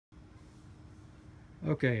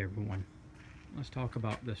Okay everyone, let's talk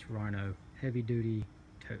about this Rhino heavy duty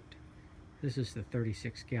tote. This is the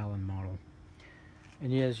 36-gallon model,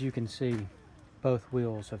 and as you can see, both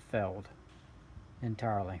wheels have failed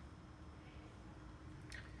entirely.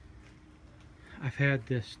 I've had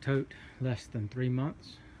this tote less than 3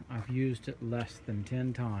 months. I've used it less than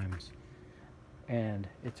 10 times and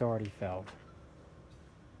it's already failed.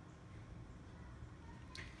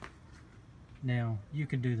 Now you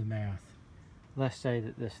can do the math. Let's say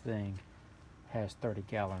that this thing has 30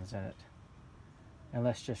 gallons in it, and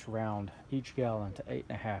let's just round each gallon to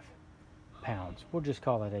 8.5 pounds. We'll just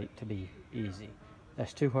call it 8 to be easy.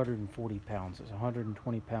 That's 240 pounds. It's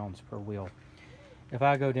 120 pounds per wheel. If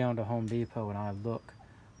I go down to Home Depot and I look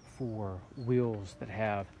for wheels that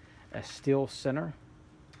have a steel center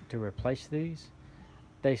to replace these,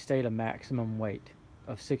 they state a maximum weight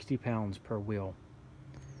of 60 pounds per wheel.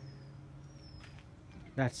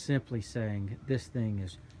 That's simply saying this thing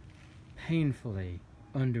is painfully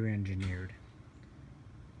under-engineered.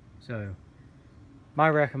 So my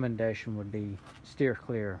recommendation would be steer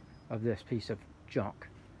clear of this piece of junk.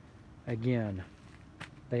 Again,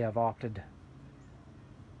 they have opted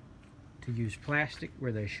to use plastic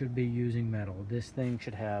where they should be using metal. This thing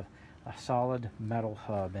should have a solid metal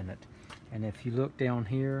hub in it. And if you look down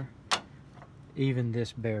here, even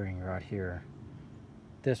this bearing right here,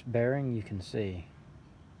 this bearing you can see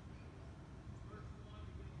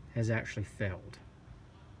has actually failed.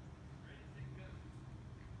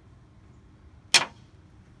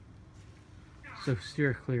 So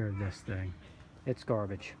steer clear of this thing. It's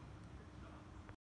garbage.